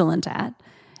excellent at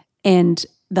and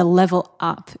the level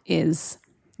up is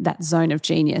that zone of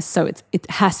genius. So it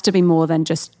has to be more than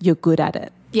just you're good at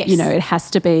it. Yes. You know, it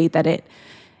has to be that it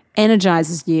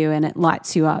energizes you and it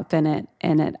lights you up and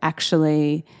it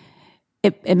actually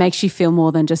it makes you feel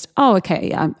more than just, oh,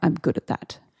 okay, I'm good at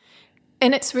that.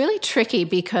 And it's really tricky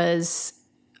because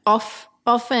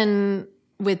often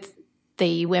with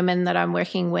the women that I'm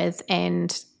working with,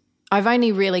 and I've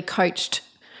only really coached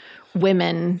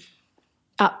women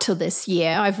up to this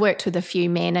year. I've worked with a few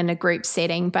men in a group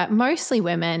setting, but mostly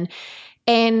women.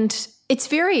 And it's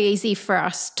very easy for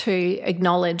us to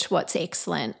acknowledge what's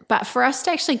excellent, but for us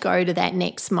to actually go to that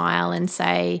next mile and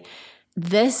say,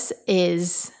 this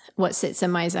is what sits in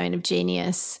my zone of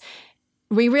genius,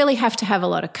 we really have to have a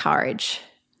lot of courage.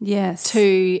 Yes.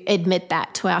 To admit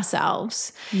that to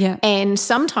ourselves. Yeah. And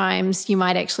sometimes you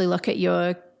might actually look at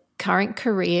your current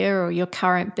career or your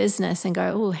current business and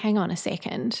go, oh, hang on a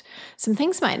second, some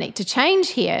things might need to change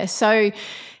here. So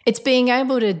it's being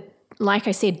able to, like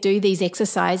I said, do these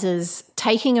exercises,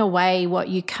 taking away what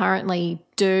you currently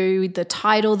do, the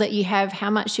title that you have,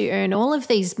 how much you earn, all of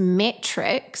these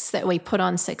metrics that we put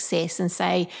on success, and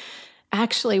say,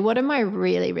 actually, what am I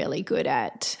really, really good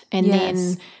at? And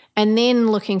then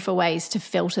looking for ways to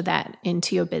filter that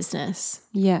into your business.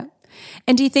 Yeah.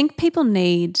 And do you think people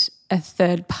need a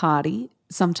third party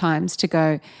sometimes to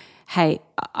go, hey,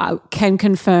 I can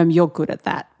confirm you're good at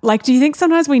that? Like, do you think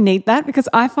sometimes we need that? Because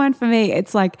I find for me,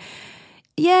 it's like,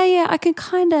 yeah, I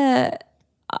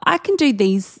can do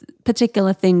these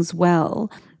particular things well,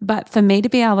 but for me to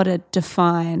be able to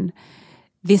define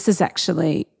this is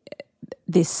actually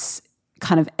this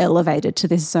kind of elevated to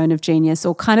this zone of genius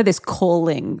or kind of this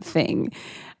calling thing,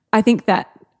 I think that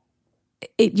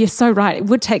you're so right. It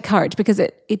would take courage because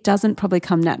it doesn't probably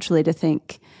come naturally to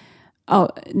think, oh,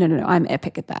 no, I'm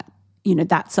epic at that. You know,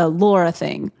 that's a Laura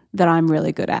thing that I'm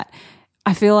really good at.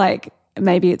 I feel like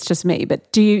maybe it's just me,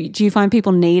 but do you find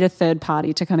people need a third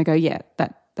party to kind of go, yeah,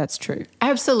 that's true?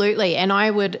 Absolutely. And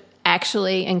I would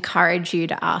actually encourage you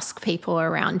to ask people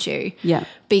around you. Yeah.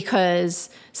 Because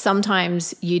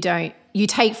sometimes you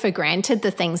take for granted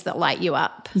the things that light you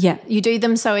up. Yeah. You do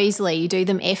them so easily, you do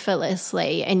them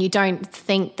effortlessly, and you don't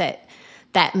think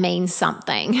that means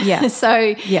something. Yeah.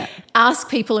 So ask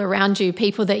people around you,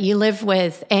 people that you live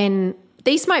with, and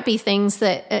these might be things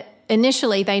that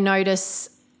initially they notice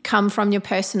come from your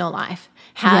personal life.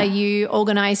 How you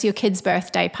organize your kids'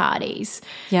 birthday parties.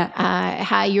 Yeah.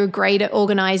 How you're great at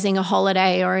organizing a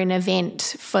holiday or an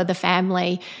event for the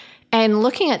family. And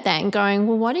looking at that and going,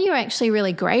 well, what are you actually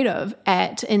really great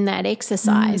at in that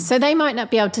exercise? So they might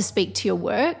not be able to speak to your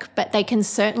work, but they can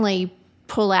certainly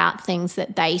pull out things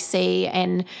that they see,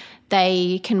 and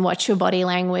they can watch your body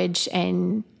language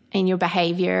and your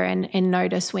behavior and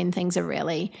notice when things are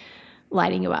really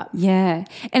lighting you up. Yeah.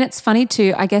 And it's funny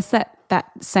too, I guess that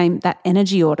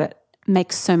energy audit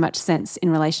makes so much sense in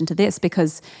relation to this,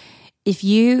 because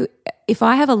if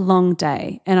I have a long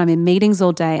day and I'm in meetings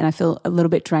all day and I feel a little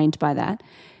bit drained by that,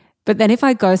 but then if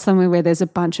I go somewhere where there's a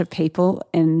bunch of people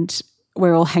and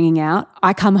we're all hanging out,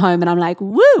 I come home and I'm like,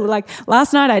 woo, like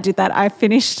last night I did that.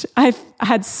 I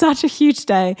had such a huge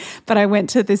day, but I went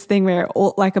to this thing where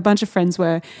a bunch of friends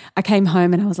were. I came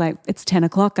home and I was like, it's 10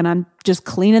 o'clock and I'm just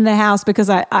cleaning the house because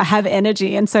I have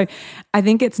energy. And so I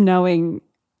think it's knowing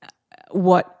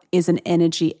what is an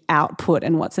energy output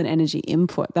and what's an energy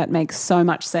input. That makes so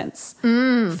much sense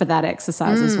for that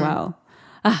exercise as well.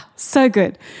 Ah, so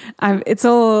good. It's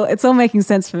all making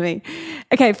sense for me.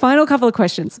 Okay, final couple of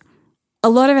questions. A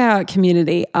lot of our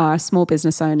community are small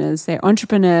business owners. They're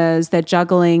entrepreneurs. They're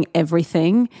juggling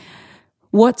everything.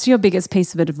 What's your biggest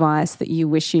piece of advice that you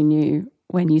wish you knew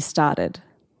when you started?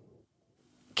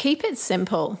 Keep it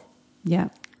simple. Yeah.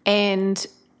 And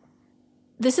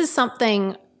this is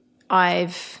something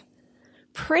I've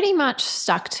pretty much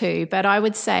stuck to, but I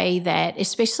would say that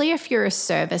especially if you're a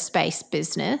service-based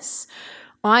business,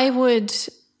 I would,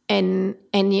 and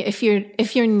if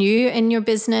you're new in your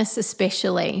business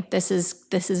especially, this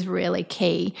is really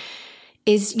key,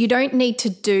 is you don't need to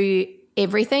do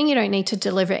everything. You don't need to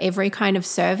deliver every kind of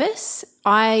service.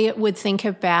 I would think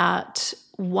about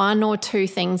 1 or 2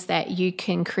 things that you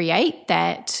can create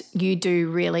that you do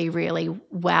really, really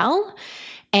well,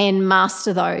 and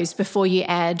master those before you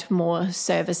add more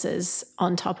services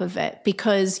on top of it,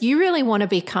 because you really want to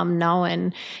become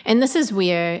known. And this is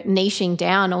where niching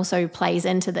down also plays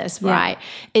into this, right?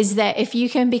 Is that if you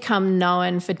can become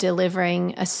known for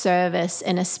delivering a service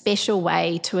in a special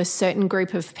way to a certain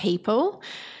group of people,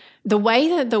 the way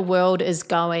that the world is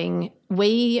going,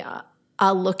 we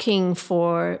are looking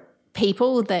for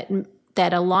people that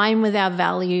align with our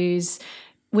values.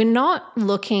 We're not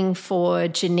looking for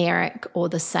generic or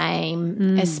the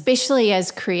same, especially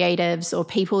as creatives or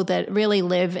people that really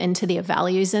live into their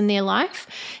values in their life.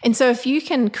 And so if you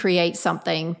can create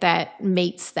something that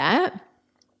meets that,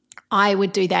 I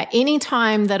would do that.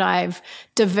 Anytime that I've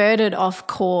diverted off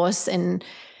course and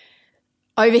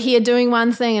over here doing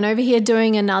one thing and over here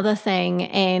doing another thing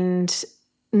and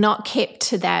not kept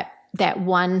to that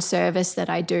one service that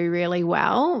I do really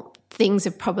well, things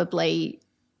have probably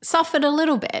suffered a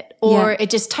little bit, or it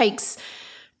just takes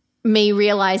me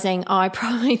realizing, I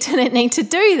probably didn't need to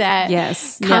do that.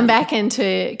 Yes. Come back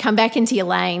into your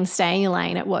lane, stay in your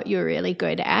lane at what you're really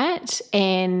good at,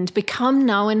 and become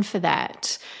known for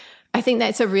that. I think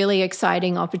that's a really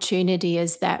exciting opportunity,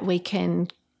 is that we can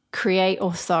create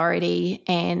authority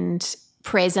and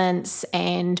presence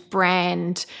and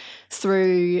brand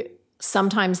through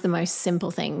sometimes the most simple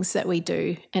things that we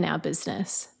do in our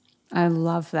business. I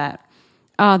love that.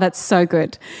 Oh, that's so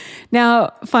good.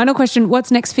 Now, final question. What's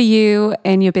next for you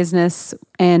and your business?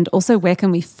 And also, where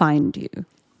can we find you?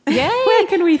 Yay! Where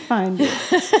can we find you?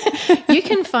 You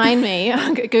can find me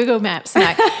on Google Maps.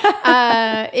 No.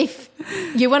 If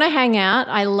you want to hang out,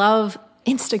 I love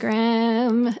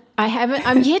Instagram.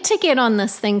 I'm yet to get on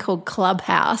this thing called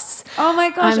Clubhouse. Oh my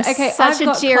gosh. Okay. Such a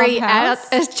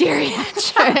geriatric.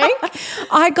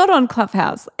 I got on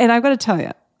Clubhouse, and I've got to tell you,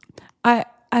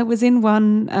 I was in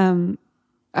one,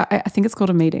 I think it's called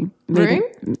a meeting.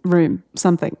 Room,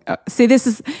 something. See,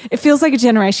 it feels like a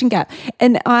generation gap.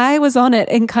 And I was on it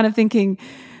and kind of thinking,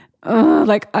 oh,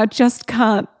 like I just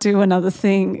can't do another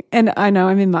thing. And I know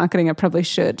I'm in marketing, I probably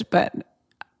should, but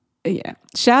yeah.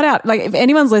 Shout out. Like if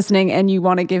anyone's listening and you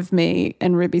want to give me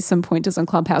and Ruby some pointers on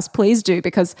Clubhouse, please do,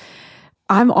 because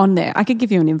I'm on there. I could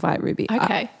give you an invite, Ruby.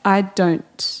 Okay. I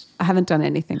haven't done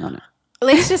anything on it.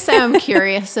 Let's just say I'm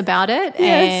curious about it.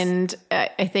 Yes. And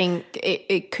I think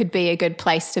it could be a good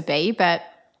place to be. But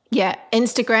yeah,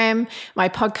 Instagram, my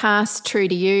podcast, True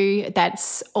to You,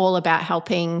 that's all about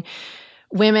helping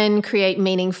women create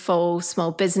meaningful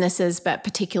small businesses, but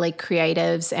particularly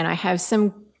creatives. And I have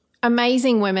some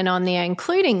amazing women on there,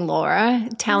 including Laura,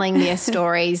 telling their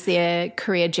stories, their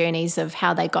career journeys of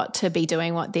how they got to be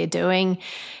doing what they're doing.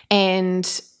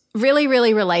 And really,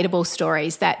 really relatable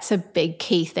stories. That's a big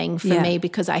key thing for me,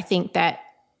 because I think that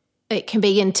it can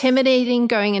be intimidating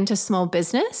going into small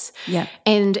business. Yeah.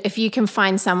 And if you can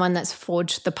find someone that's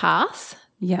forged the path,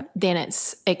 then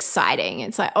it's exciting.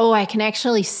 It's like, oh, I can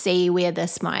actually see where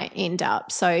this might end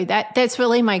up. So that's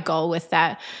really my goal with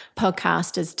that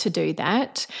podcast, is to do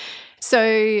that.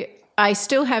 So I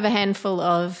still have a handful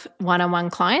of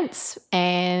one-on-one clients,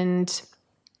 and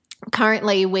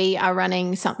currently we are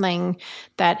running something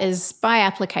that is by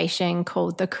application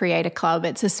called the Creator Club.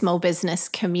 It's a small business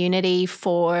community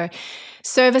for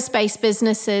service-based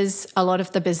businesses. A lot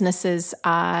of the businesses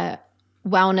are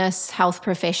wellness, health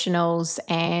professionals,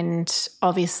 and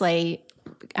obviously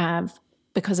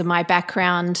because of my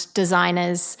background,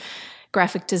 designers,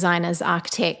 graphic designers,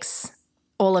 architects,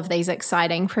 all of these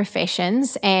exciting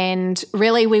professions. And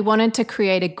really we wanted to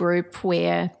create a group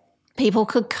where people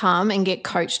could come and get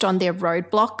coached on their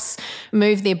roadblocks,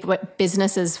 move their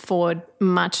businesses forward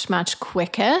much, much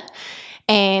quicker.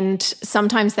 And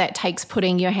sometimes that takes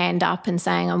putting your hand up and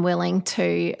saying, I'm willing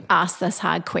to ask this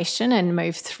hard question and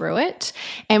move through it.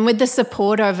 And with the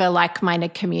support of a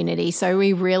like-minded community. So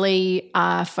we really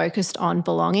are focused on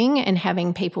belonging and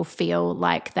having people feel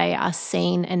like they are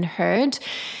seen and heard.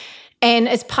 And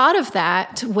as part of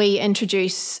that, we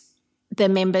introduce the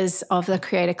members of the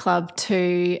Creator Club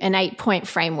to an 8-point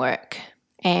framework.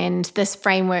 And this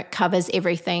framework covers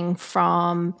everything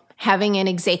from having an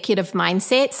executive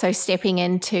mindset, so stepping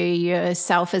into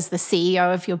yourself as the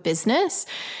CEO of your business,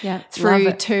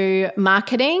 through to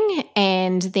marketing,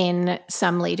 and then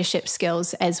some leadership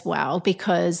skills as well.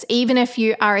 Because even if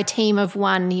you are a team of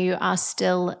one, you are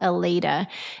still a leader,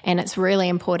 and it's really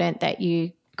important that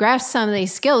you grasp some of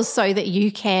these skills so that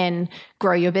you can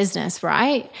grow your business,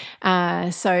 right?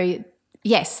 So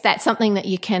yes, that's something that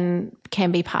you can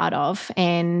be part of.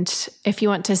 And if you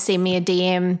want to send me a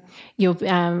DM,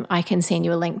 I can send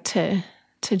you a link to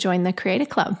join the Creator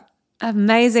Club.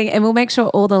 Amazing. And we'll make sure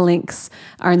all the links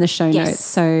are in the show notes.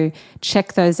 So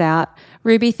check those out.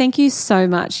 Ruby, thank you so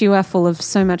much. You are full of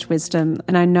so much wisdom.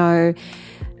 And I know,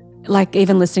 like,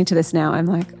 even listening to this now, I'm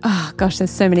like, oh gosh, there's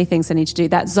so many things I need to do.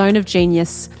 That zone of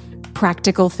genius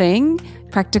practical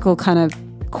kind of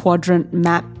quadrant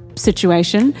map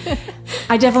situation.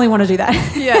 I definitely want to do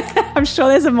that. Yeah. I'm sure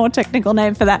there's a more technical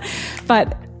name for that.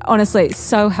 But honestly,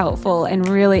 so helpful and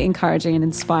really encouraging and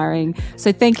inspiring.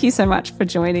 So thank you so much for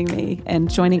joining me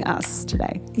and joining us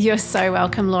today. You're so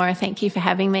welcome, Laura. Thank you for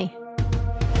having me.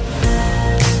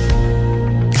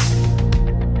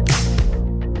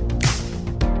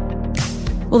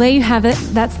 Well, there you have it.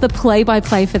 That's the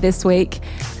play-by-play for this week.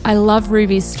 I love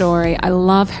Ruby's story. I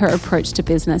love her approach to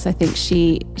business. I think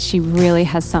she really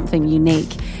has something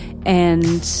unique.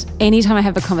 And anytime I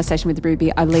have a conversation with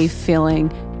Ruby, I leave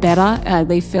feeling better. I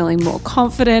leave feeling more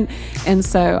confident. And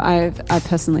so I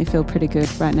personally feel pretty good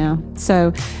right now.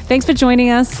 So thanks for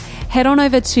joining us. Head on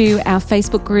over to our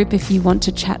Facebook group if you want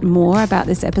to chat more about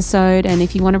this episode. And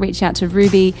if you want to reach out to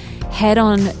Ruby, head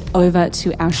on over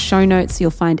to our show notes.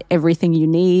 You'll find everything you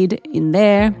need in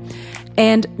there.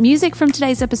 And music from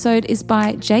today's episode is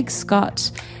by Jake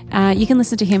Scott. You can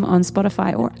listen to him on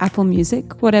Spotify or Apple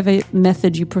Music, whatever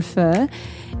method you prefer.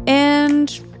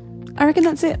 And I reckon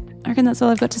that's it. I reckon that's all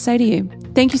I've got to say to you.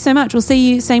 Thank you so much. We'll see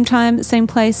you same time, same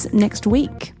place next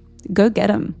week. Go get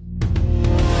 'em.